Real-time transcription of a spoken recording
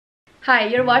Hi,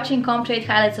 you're watching Comtrade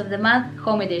Highlights of the Month,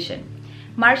 Home Edition.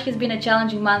 March has been a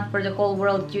challenging month for the whole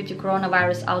world due to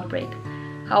coronavirus outbreak.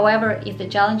 However, it's the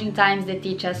challenging times that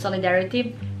teach us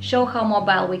solidarity, show how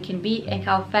mobile we can be and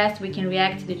how fast we can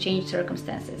react to changed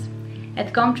circumstances.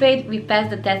 At Comtrade, we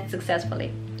passed the test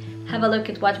successfully. Have a look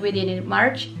at what we did in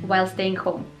March while staying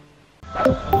home.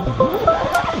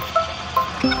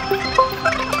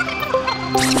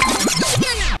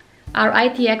 Our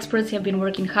IT experts have been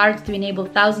working hard to enable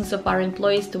thousands of our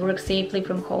employees to work safely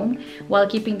from home while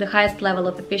keeping the highest level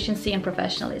of efficiency and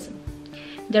professionalism.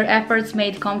 Their efforts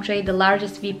made Comtrade the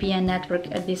largest VPN network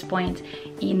at this point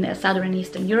in Southern and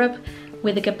Eastern Europe,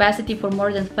 with a capacity for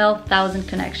more than 12,000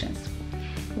 connections.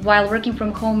 While working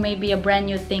from home may be a brand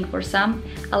new thing for some,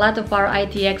 a lot of our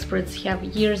IT experts have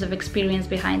years of experience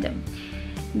behind them.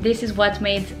 This is what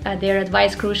made their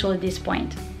advice crucial at this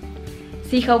point.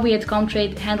 See how we at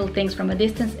Comtrade handle things from a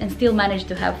distance and still manage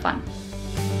to have fun.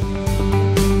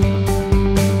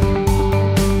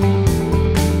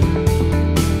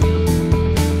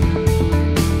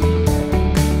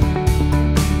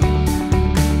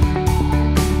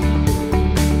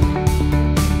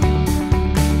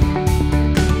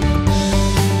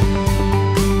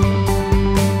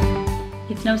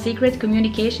 It's no secret,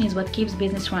 communication is what keeps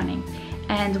business running.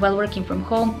 And while working from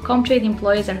home, Comtrade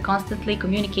employees are constantly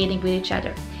communicating with each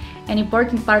other. An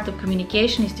important part of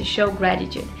communication is to show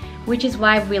gratitude, which is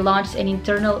why we launched an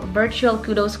internal virtual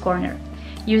kudos corner.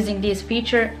 Using this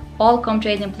feature, all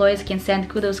Comtrade employees can send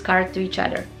kudos cards to each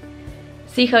other.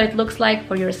 See how it looks like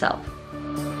for yourself.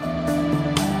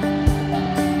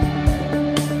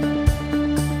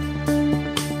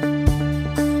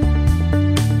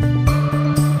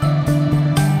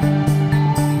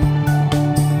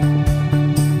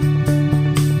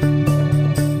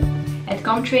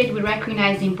 Comtrade, we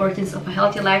recognize the importance of a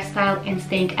healthy lifestyle and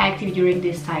staying active during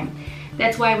this time.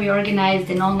 That's why we organized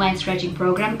an online stretching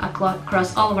program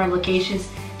across all of our locations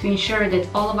to ensure that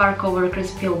all of our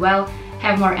coworkers feel well,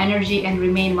 have more energy and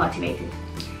remain motivated.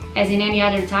 As in any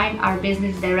other time, our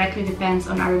business directly depends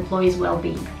on our employees'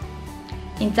 well-being.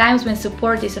 In times when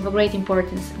support is of great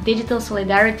importance, digital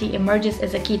solidarity emerges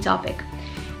as a key topic.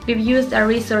 We've used our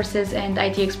resources and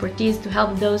IT expertise to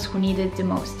help those who need it the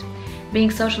most. Being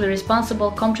socially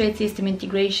responsible, Comtrade System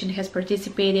Integration has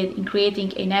participated in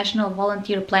creating a national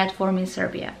volunteer platform in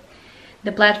Serbia.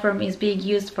 The platform is being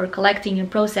used for collecting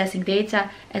and processing data,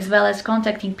 as well as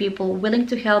contacting people willing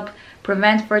to help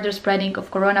prevent further spreading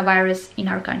of coronavirus in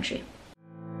our country.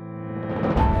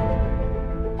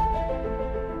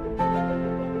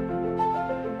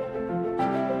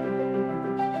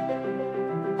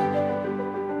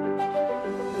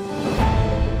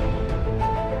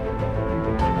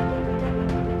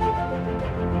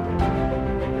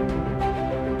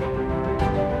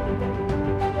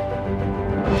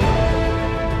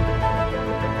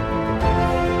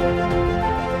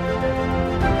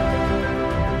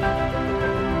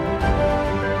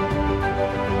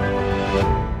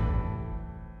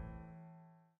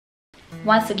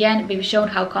 Once again, we've shown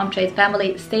how Comtrade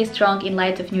family stays strong in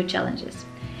light of new challenges.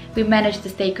 We've managed to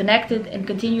stay connected and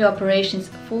continue operations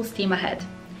full steam ahead.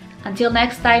 Until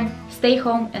next time, stay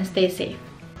home and stay safe.